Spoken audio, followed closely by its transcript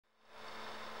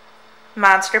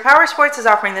Monster Powersports is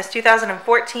offering this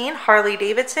 2014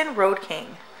 Harley-Davidson Road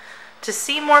King. To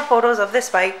see more photos of this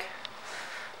bike,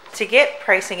 to get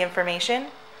pricing information,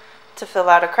 to fill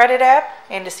out a credit app,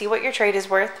 and to see what your trade is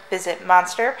worth, visit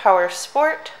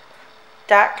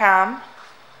monsterpowersport.com.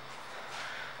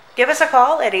 Give us a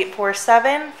call at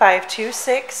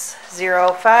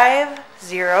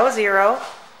 847-526-0500,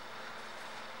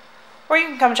 or you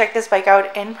can come check this bike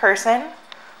out in person.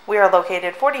 We are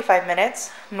located 45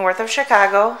 minutes north of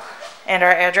Chicago, and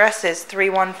our address is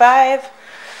 315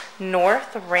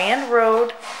 North Rand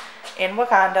Road in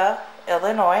Wauconda,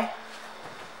 Illinois.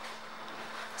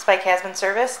 This bike has been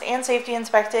serviced and safety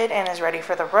inspected and is ready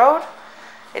for the road.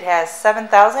 It has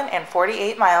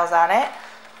 7,048 miles on it.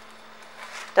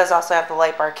 Does also have the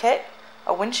light bar kit,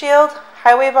 a windshield,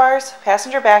 highway bars,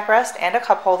 passenger backrest, and a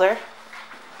cup holder.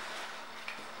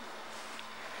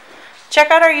 Check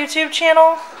out our YouTube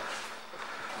channel,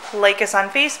 like us on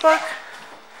Facebook,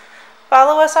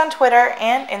 follow us on Twitter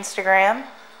and Instagram.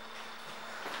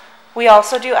 We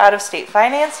also do out-of-state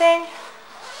financing,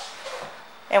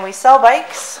 and we sell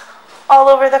bikes all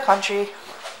over the country.